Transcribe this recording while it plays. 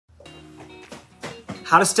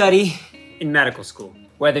How to study in medical school.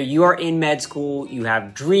 Whether you are in med school, you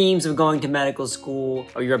have dreams of going to medical school,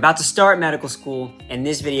 or you're about to start medical school, in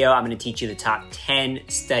this video, I'm gonna teach you the top 10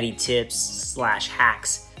 study tips /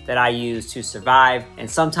 hacks that I use to survive and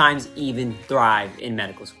sometimes even thrive in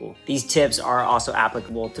medical school. These tips are also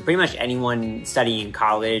applicable to pretty much anyone studying in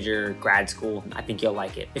college or grad school. I think you'll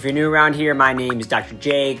like it. If you're new around here, my name is Dr.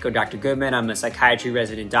 Jake or Dr. Goodman. I'm a psychiatry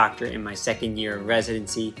resident doctor in my second year of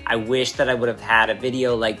residency. I wish that I would have had a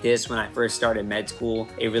video like this when I first started med school.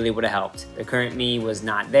 It really would have helped. The current me was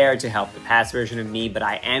not there to help the past version of me, but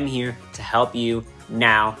I am here to help you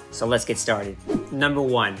now, so let's get started. Number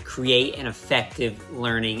one, create an effective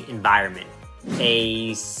learning environment.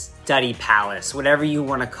 A study palace, whatever you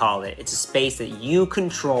want to call it. It's a space that you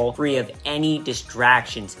control, free of any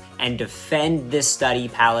distractions, and defend this study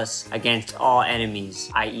palace against all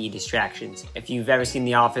enemies, i.e. distractions. If you've ever seen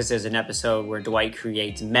The Office, there's an episode where Dwight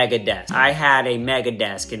creates mega desks. I had a mega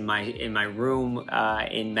desk in my room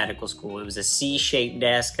in medical school. It was a C-shaped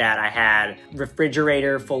desk that I had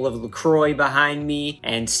refrigerator full of LaCroix behind me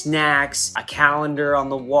and snacks, a calendar on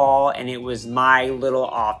the wall, and it was my little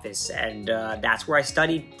office. And that's where I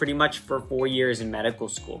studied pretty much for 4 years in medical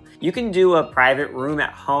school. You can do a private room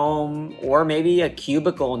at home or maybe a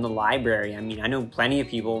cubicle in the library. I mean, I know plenty of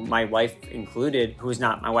people, my wife included, who's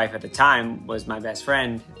not my wife at the time, was my best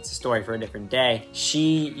friend. It's a story for a different day.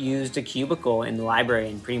 She used a cubicle in the library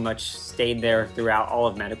and pretty much stayed there throughout all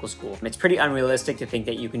of medical school. It's pretty unrealistic to think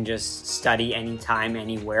that you can just study anytime,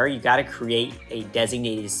 anywhere. You got to create a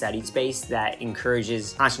designated study space that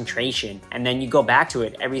encourages concentration, and then you go back to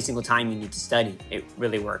it every single time you need to study. It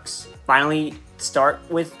really works. Finally, start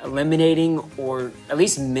with eliminating or at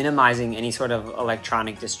least minimizing any sort of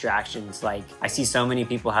electronic distractions. Like, I see so many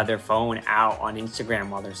people have their phone out on Instagram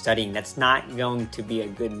while they're studying. That's not going to be a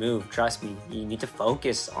good move, trust me. You need to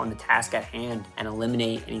focus on the task at hand and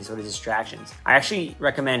eliminate any sort of distractions. I actually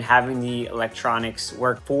recommend having the electronics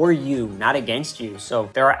work for you, not against you. So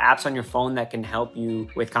there are apps on your phone that can help you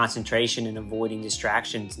with concentration and avoiding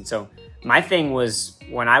distractions. And so my thing was,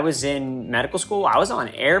 when I was in medical school, I was on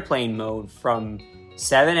airplane mode from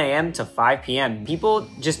 7 a.m. to 5 p.m. People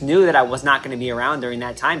just knew that I was not going to be around during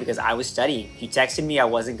that time because I was studying. If you texted me, I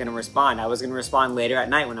wasn't going to respond. I was going to respond later at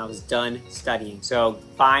night when I was done studying. So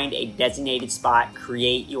find a designated spot,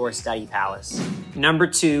 create your study palace. Number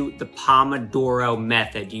two, the Pomodoro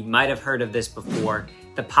method. You might have heard of this before.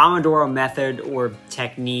 The Pomodoro method or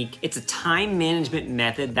technique, it's a time management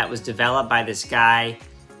method that was developed by this guy.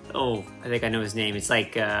 Oh, I think I know his name. It's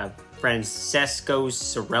like Francesco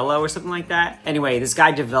Cirillo or something like that. Anyway, this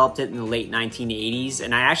guy developed it in the late 1980s,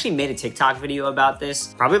 and I actually made a TikTok video about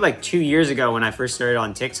this probably like 2 years ago when I first started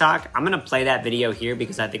on TikTok. I'm gonna play that video here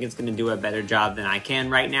because I think it's gonna do a better job than I can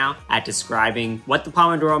right now at describing what the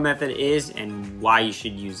Pomodoro method is and why you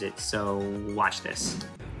should use it. So watch this.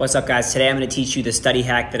 What's up, guys? Today I'm going to teach you the study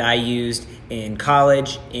hack that I used in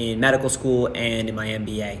college, in medical school, and in my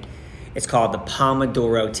MBA. It's called the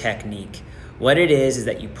Pomodoro technique. What it is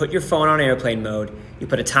that you put your phone on airplane mode, you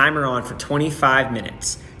put a timer on for 25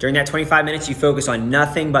 minutes. During that 25 minutes, you focus on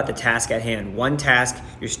nothing but the task at hand. One task,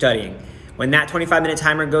 you're studying. When that 25-minute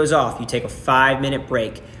timer goes off, you take a 5-minute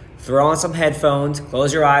break. Throw on some headphones,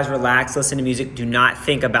 close your eyes, relax, listen to music. Do not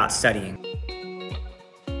think about studying.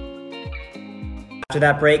 After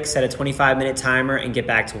that break, set a 25-minute timer and get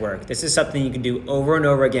back to work. This is something you can do over and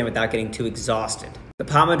over again without getting too exhausted. The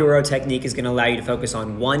Pomodoro technique is going to allow you to focus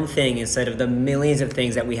on one thing instead of the millions of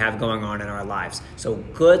things that we have going on in our lives. So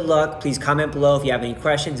good luck. Please comment below if you have any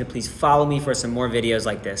questions, and please follow me for some more videos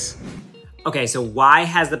like this. Okay, so why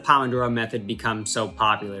has the Pomodoro method become so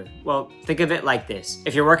popular? Well, think of it like this.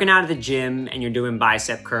 If you're working out at the gym and you're doing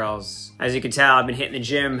bicep curls, as you can tell, I've been hitting the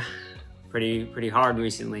gym pretty hard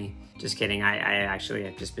recently. Just kidding, I actually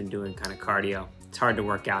have just been doing kind of cardio. It's hard to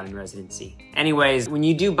work out in residency. Anyways, when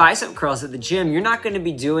you do bicep curls at the gym, you're not gonna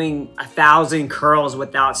be doing 1,000 curls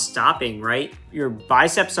without stopping, right? Your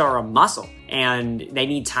biceps are a muscle and they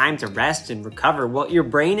need time to rest and recover. Well, your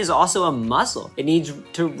brain is also a muscle. It needs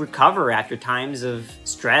to recover after times of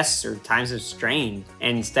stress or times of strain.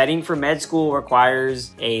 And studying for med school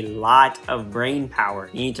requires a lot of brain power.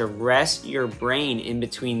 You need to rest your brain in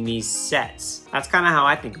between these sets. That's kind of how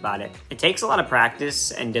I think about it. It takes a lot of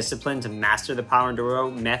practice and discipline to master the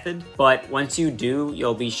Pomodoro method, but once you do,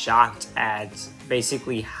 you'll be shocked at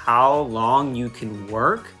basically how long you can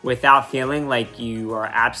work without feeling like you are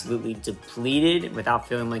absolutely depleted, without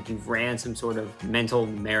feeling like you've ran some sort of mental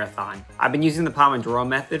marathon. I've been using the Pomodoro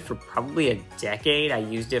method for probably a decade. I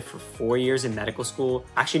used it for 4 years in medical school.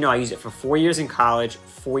 Actually, no, I used it for 4 years in college,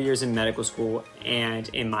 4 years in medical school, and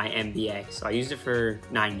in my MBA. So I used it for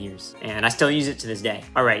 9 years, and I still use it to this day.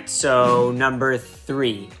 All right, so number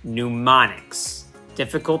 3, mnemonics.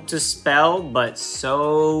 Difficult to spell, but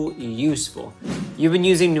so useful. You've been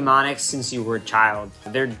using mnemonics since you were a child.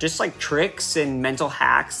 They're just like tricks and mental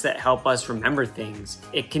hacks that help us remember things.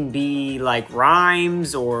 It can be like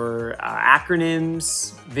rhymes or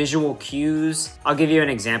acronyms, visual cues. I'll give you an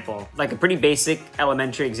example. Like a pretty basic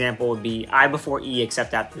elementary example would be I before E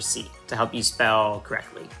except after C to help you spell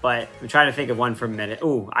correctly. But I'm trying to think of one for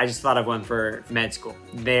I just thought of one for med school.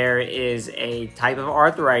 There is a type of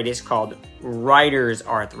arthritis called writer's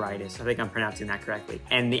arthritis. I think I'm pronouncing that correctly.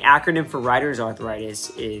 And the acronym for writer's arthritis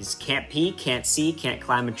is can't pee, can't see, can't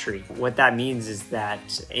climb a tree. What that means is that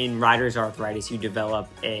in writer's arthritis, you develop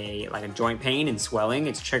a joint pain and swelling.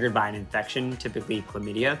 It's triggered by an infection, typically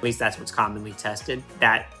chlamydia. At least that's what's commonly tested.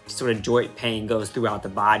 That sort of joint pain goes throughout the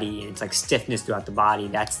body, and it's like stiffness throughout the body.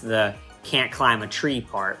 That's the can't climb a tree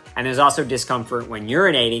part. And there's also discomfort when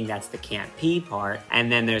urinating, that's the can't pee part.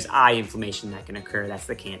 And then there's eye inflammation that can occur, that's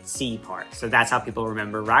the can't see part. So that's how people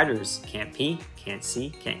remember riders: can't pee, can't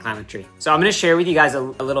see, can't climb a tree. So I'm gonna share with you guys a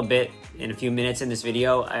little bit in a few minutes in this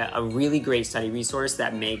video, a really great study resource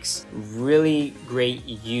that makes really great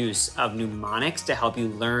use of mnemonics to help you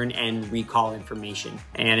learn and recall information.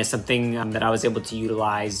 And it's something that I was able to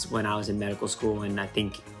utilize when I was in medical school, and I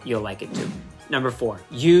think you'll like it too. Number 4,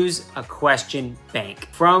 use a question bank.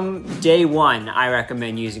 From day one, I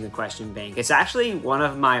recommend using a question bank. It's actually one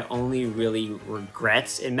of my only really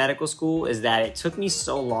regrets in medical school is that it took me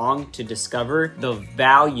so long to discover the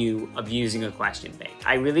value of using a question bank.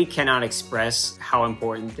 I really cannot express how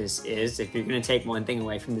important this is. If you're gonna take one thing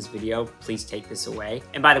away from this video, please take this away.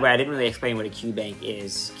 And by the way, I didn't really explain what a Q bank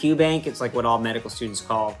is. Q bank, it's like what all medical students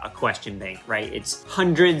call a question bank, right? It's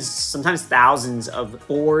hundreds, sometimes thousands of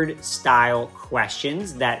board-style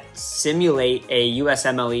questions that simulate a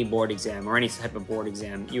USMLE board exam or any type of board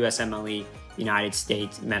exam. USMLE, United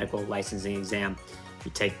States Medical Licensing Exam.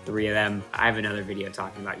 You take 3 of them. I have another video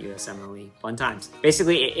talking about USMLE. Fun times.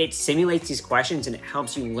 Basically, it simulates these questions and it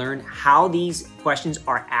helps you learn how these questions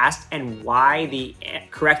are asked and why the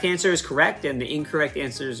correct answer is correct and the incorrect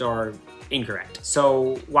answers are incorrect.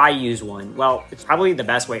 So why use one? Well, it's probably the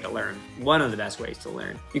best way to learn. One of the best ways to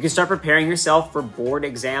learn. You can start preparing yourself for board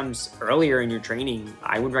exams earlier in your training.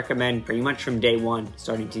 I would recommend pretty much from day one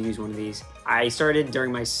starting to use one of these. I started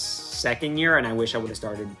during my 2nd year and I wish I would have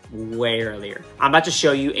started way earlier. I'm about to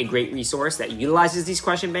show you a great resource that utilizes these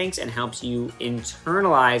question banks and helps you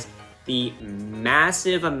internalize the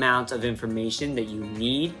massive amount of information that you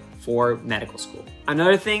need for medical school.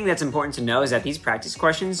 Another thing that's important to know is that these practice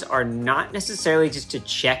questions are not necessarily just to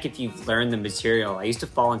check if you've learned the material. I used to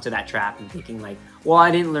fall into that trap and thinking like, well,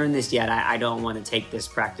 I didn't learn this yet. I don't want to take this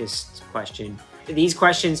practice question. These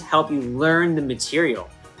questions help you learn the material.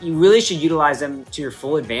 You really should utilize them to your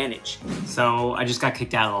full advantage. So I just got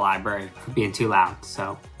kicked out of the library for being too loud.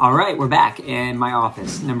 So, all right, we're back in my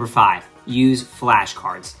office. Number 5, use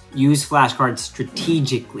flashcards. Use flashcards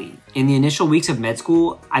strategically. In the initial weeks of med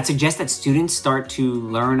school, I'd suggest that students start to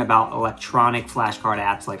learn about electronic flashcard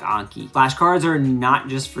apps like Anki. Flashcards are not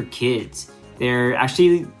just for kids. They're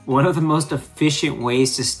actually one of the most efficient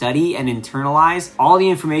ways to study and internalize all the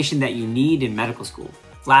information that you need in medical school.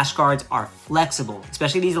 Flashcards are flexible,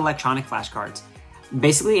 especially these electronic flashcards.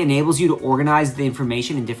 Basically enables you to organize the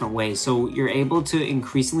information in different ways. So you're able to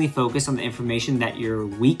increasingly focus on the information that you're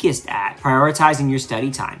weakest at, prioritizing your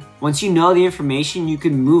study time. Once you know the information, you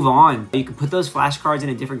can move on. You can put those flashcards in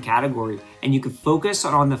a different category and you can focus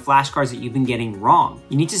on the flashcards that you've been getting wrong.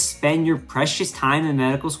 You need to spend your precious time in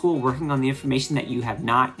medical school working on the information that you have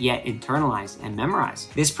not yet internalized and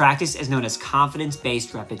memorized. This practice is known as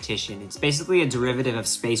confidence-based repetition. It's basically a derivative of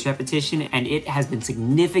spaced repetition, and it has been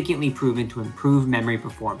significantly proven to improve memory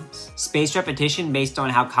performance. Spaced repetition, based on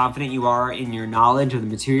how confident you are in your knowledge of the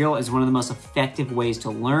material, is one of the most effective ways to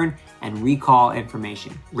learn and recall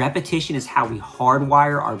information. Repetition is how we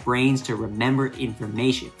hardwire our brains to remember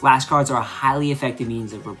information. Flashcards are a highly effective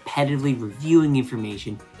means of repetitively reviewing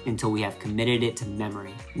information until we have committed it to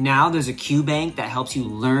memory. Now there's a Q bank that helps you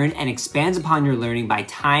learn and expands upon your learning by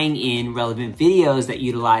tying in relevant videos that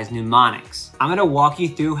utilize mnemonics. I'm gonna walk you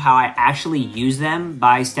through how I actually use them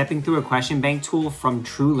by stepping through a question bank tool from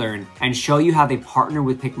TrueLearn and show you how they partner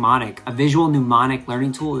with Picmonic, a visual mnemonic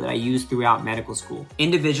learning tool that I use throughout medical school.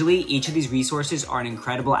 Individually, each of these resources are an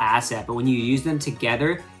incredible asset, but when you use them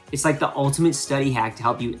together, it's like the ultimate study hack to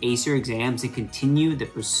help you ace your exams and continue the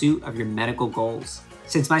pursuit of your medical goals.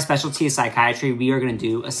 Since my specialty is psychiatry, we are going to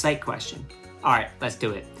do a psych question. All right, let's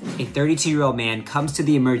do it. A 32-year-old man comes to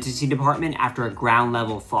the emergency department after a ground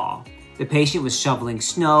level fall. The patient was shoveling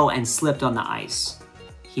snow and slipped on the ice.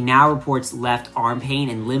 He now reports left arm pain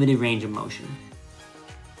and limited range of motion.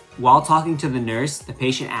 While talking to the nurse, the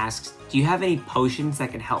patient asks, "Do you have any potions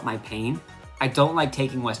that can help my pain? I don't like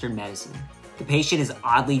taking Western medicine." The patient is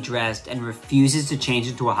oddly dressed and refuses to change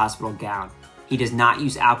into a hospital gown. He does not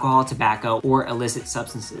use alcohol, tobacco, or illicit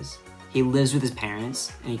substances. He lives with his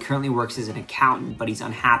parents, and he currently works as an accountant, but he's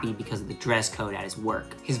unhappy because of the dress code at his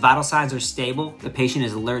work. His vital signs are stable. The patient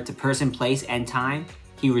is alert to person, place, and time.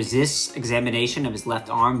 He resists examination of his left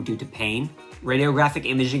arm due to pain. Radiographic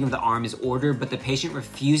imaging of the arm is ordered, but the patient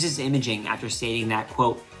refuses imaging after stating that,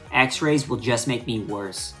 quote, "X-rays will just make me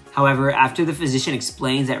worse." However, after the physician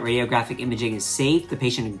explains that radiographic imaging is safe, the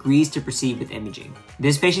patient agrees to proceed with imaging.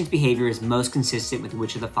 This patient's behavior is most consistent with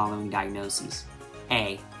which of the following diagnoses?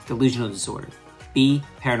 A, delusional disorder. B,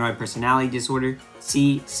 paranoid personality disorder.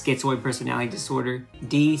 C, schizoid personality disorder.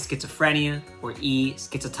 D, schizophrenia. Or E,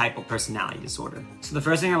 schizotypal personality disorder. So the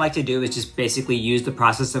first thing I like to do is just basically use the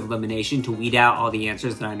process of elimination to weed out all the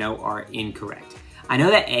answers that I know are incorrect. I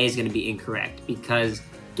know that A is going to be incorrect because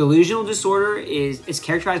delusional disorder is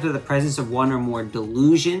characterized by the presence of one or more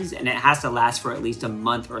delusions, and it has to last for at least a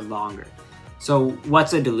month or longer. So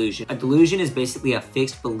what's a delusion? A delusion is basically a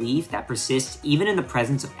fixed belief that persists even in the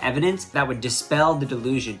presence of evidence that would dispel the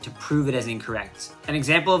delusion to prove it as incorrect. An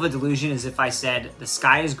example of a delusion is if I said the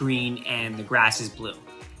sky is green and the grass is blue,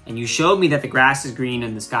 and you showed me that the grass is green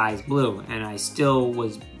and the sky is blue, and I still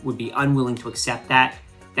would be unwilling to accept that,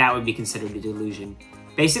 that would be considered a delusion.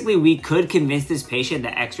 Basically, we could convince this patient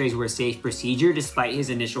that x-rays were a safe procedure despite his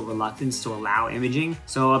initial reluctance to allow imaging.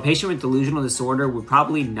 So a patient with delusional disorder would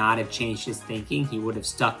probably not have changed his thinking. He would have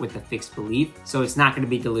stuck with the fixed belief. So it's not going to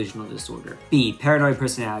be delusional disorder. B, paranoid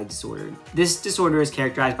personality disorder. This disorder is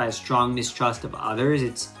characterized by a strong mistrust of others.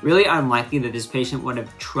 It's really unlikely that this patient would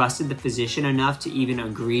have trusted the physician enough to even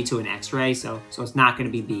agree to an x-ray. So it's not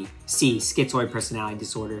going to be B. C, schizoid personality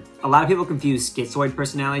disorder. A lot of people confuse schizoid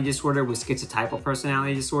personality disorder with schizotypal personality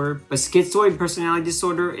disorder, but schizoid personality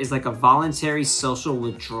disorder is like a voluntary social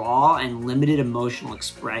withdrawal and limited emotional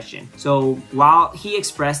expression. So while he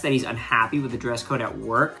expressed that he's unhappy with the dress code at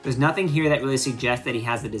work, there's nothing here that really suggests that he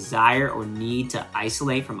has a desire or need to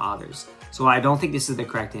isolate from others. So I don't think this is the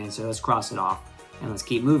correct answer. Let's cross it off and let's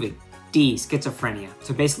keep moving. D, schizophrenia.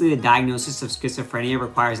 So basically the diagnosis of schizophrenia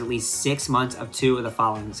requires at least 6 months of 2 of the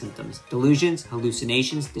following symptoms: delusions,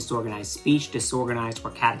 hallucinations, disorganized speech, disorganized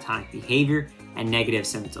or catatonic behavior, and negative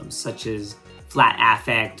symptoms such as flat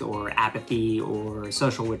affect or apathy or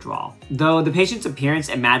social withdrawal. Though the patient's appearance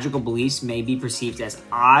and magical beliefs may be perceived as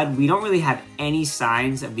odd, we don't really have any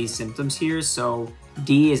signs of these symptoms here, so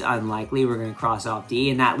D is unlikely. We're going to cross off D,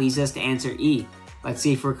 and that leads us to answer E. Let's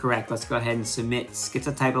see if we're correct. Let's go ahead and submit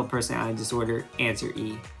schizotypal personality disorder, answer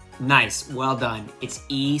E. Nice, well done. It's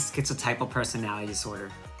E, schizotypal personality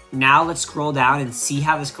disorder. Now let's scroll down and see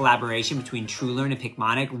how this collaboration between TrueLearn and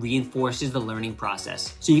Picmonic reinforces the learning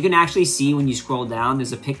process. So you can actually see when you scroll down,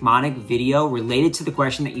 there's a Picmonic video related to the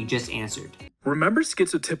question that you just answered. Remember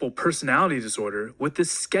schizotypal personality disorder with the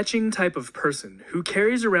sketching type of person who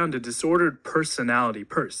carries around a disordered personality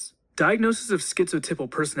purse. Diagnosis of schizotypal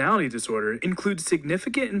personality disorder includes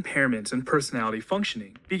significant impairments in personality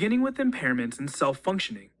functioning, beginning with impairments in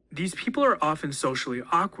self-functioning. These people are often socially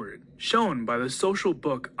awkward, shown by the social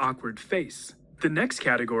book awkward face. The next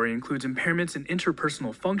category includes impairments in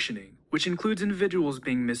interpersonal functioning, which includes individuals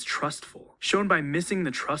being mistrustful, shown by missing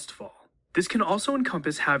the trust fall. This can also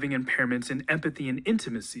encompass having impairments in empathy and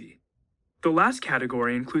intimacy. The last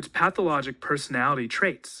category includes pathologic personality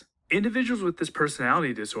traits. Individuals with this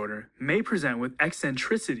personality disorder may present with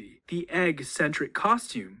eccentricity, the egg-centric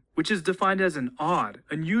costume, which is defined as an odd,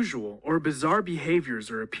 unusual, or bizarre behaviors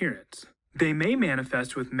or appearance. They may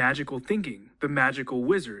manifest with magical thinking, the magical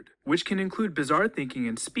wizard, which can include bizarre thinking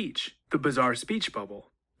and speech, the bizarre speech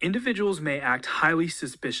bubble. Individuals may act highly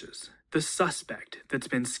suspicious, the suspect that's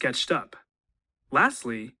been sketched up.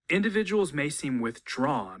 Lastly, individuals may seem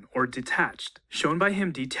withdrawn or detached, shown by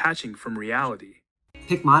him detaching from reality.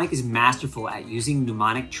 Picmonic is masterful at using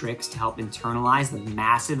mnemonic tricks to help internalize the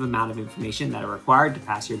massive amount of information that are required to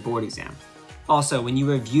pass your board exam. Also, when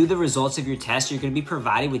you review the results of your test, you're going to be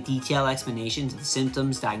provided with detailed explanations of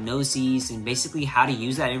symptoms, diagnoses, and basically how to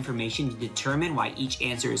use that information to determine why each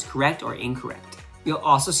answer is correct or incorrect. You'll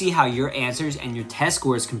also see how your answers and your test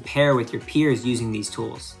scores compare with your peers using these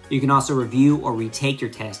tools. You can also review or retake your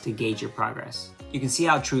test to gauge your progress. You can see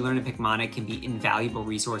how TrueLearn and Picmonic can be invaluable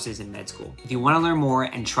resources in med school. If you want to learn more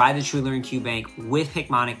and try the TrueLearn QBank with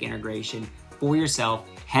Picmonic integration for yourself,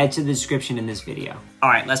 head to the description in this video. All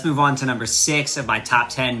right, let's move on to number 6 of my top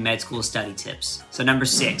 10 med school study tips. So number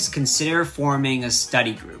 6, consider forming a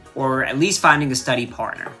study group, or at least finding a study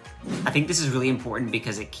partner. I think this is really important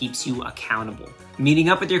because it keeps you accountable. Meeting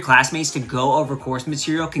up with your classmates to go over course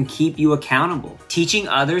material can keep you accountable. Teaching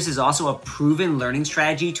others is also a proven learning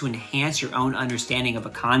strategy to enhance your own understanding of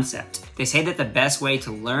a concept. They say that the best way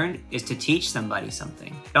to learn is to teach somebody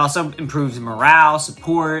something. It also improves morale,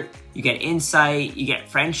 support, you get insight, you get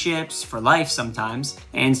friendships for life sometimes.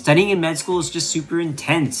 And studying in med school is just super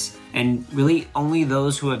intense. And really only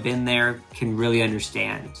those who have been there can really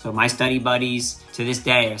understand. So my study buddies to this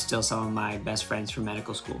day are still some of my best friends from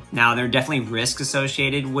medical school. Now, there are definitely risks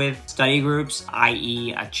associated with study groups,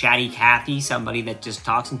 i.e. a chatty Cathy, somebody that just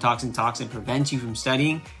talks and talks and talks and prevents you from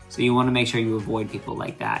studying. So you want to make sure you avoid people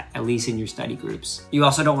like that, at least in your study groups. You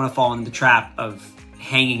also don't want to fall into the trap of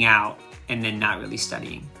hanging out and then not really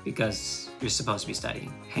studying because you're supposed to be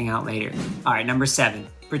studying. Hang out later. All right, number 7,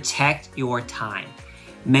 protect your time.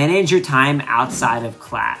 Manage your time outside of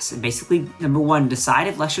class. And basically, number 1, decide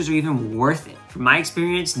if lectures are even worth it. From my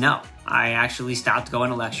experience, no. I actually stopped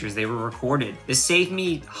going to lectures. They were recorded. This saved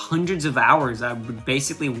me hundreds of hours. I would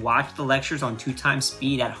basically watch the lectures on 2x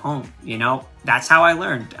speed at home. You know, that's how I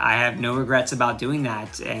learned. I have no regrets about doing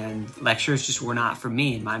that. And lectures just were not for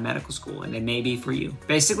me in my medical school, and they may be for you.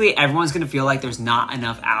 Basically, everyone's gonna feel like there's not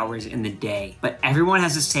enough hours in the day, but everyone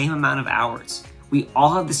has the same amount of hours. We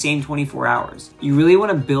all have the same 24 hours. You really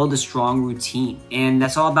want to build a strong routine, and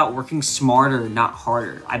that's all about working smarter, not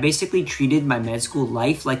harder. I basically treated my med school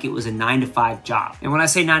life like it was a 9-to-5 job. And when I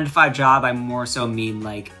say 9-to-5 job, I more so mean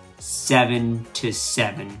like 7 to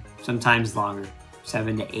 7, sometimes longer,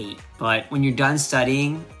 7 to 8. But when you're done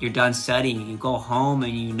studying, you're done studying. You go home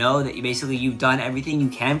and you know that you've done everything you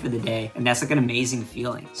can for the day, and that's like an amazing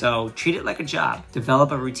feeling. So treat it like a job.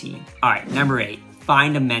 Develop a routine. All right, number 8.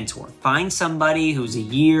 Find a mentor. Find somebody who's a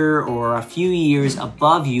year or a few years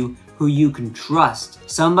above you who you can trust.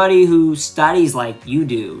 Somebody who studies like you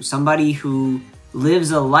do. Somebody who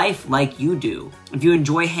lives a life like you do. If you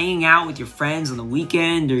enjoy hanging out with your friends on the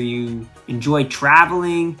weekend or you enjoy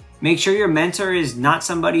traveling, make sure your mentor is not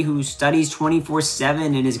somebody who studies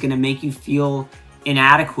 24/7 and is going to make you feel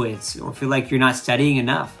inadequate or feel like you're not studying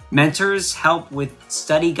enough. Mentors help with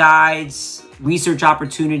study guides, research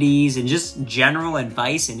opportunities, and just general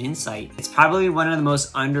advice and insight. It's probably one of the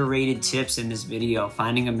most underrated tips in this video.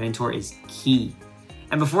 Finding a mentor is key.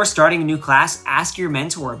 And before starting a new class, ask your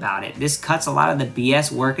mentor about it. This cuts a lot of the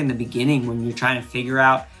BS work in the beginning when you're trying to figure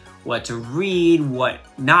out what to read, what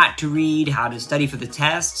not to read, how to study for the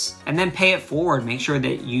tests, and then pay it forward. Make sure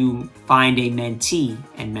that you find a mentee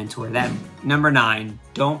and mentor them. Number 9,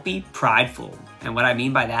 don't be prideful. And what I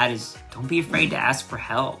mean by that is don't be afraid to ask for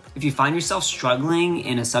help. If you find yourself struggling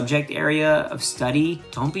in a subject area of study,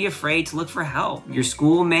 don't be afraid to look for help. Your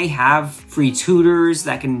school may have free tutors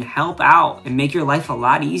that can help out and make your life a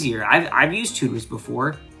lot easier. I've used tutors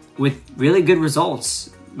before with really good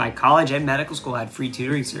results. My college and medical school had free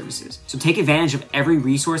tutoring services. So take advantage of every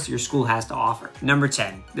resource that your school has to offer. Number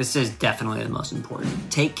 10, this is definitely the most important.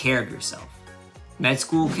 Take care of yourself. Med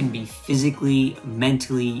school can be physically,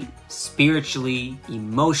 mentally, spiritually,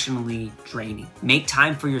 emotionally draining. Make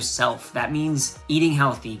time for yourself. That means eating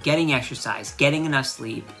healthy, getting exercise, getting enough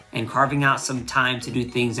sleep, and carving out some time to do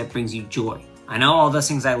things that brings you joy. I know all those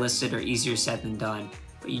things I listed are easier said than done,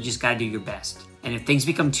 but you just gotta do your best. And if things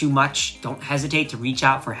become too much, don't hesitate to reach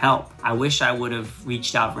out for help. I wish I would have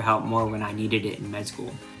reached out for help more when I needed it in med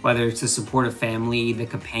school. Whether it's the support of family, the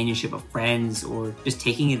companionship of friends, or just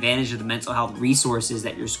taking advantage of the mental health resources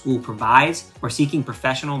that your school provides, or seeking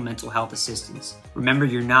professional mental health assistance. Remember,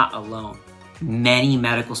 you're not alone. Many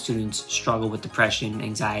medical students struggle with depression,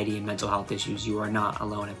 anxiety, and mental health issues. You are not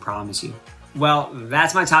alone, I promise you. Well,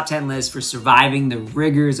 that's my top 10 list for surviving the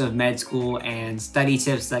rigors of med school and study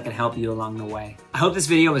tips that can help you along the way. I hope this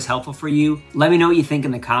video was helpful for you. Let me know what you think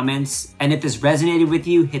in the comments. And if this resonated with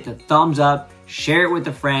you, hit the thumbs up, share it with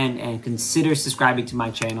a friend, and consider subscribing to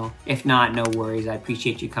my channel. If not, no worries. I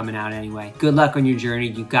appreciate you coming out anyway. Good luck on your journey.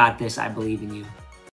 You got this. I believe in you.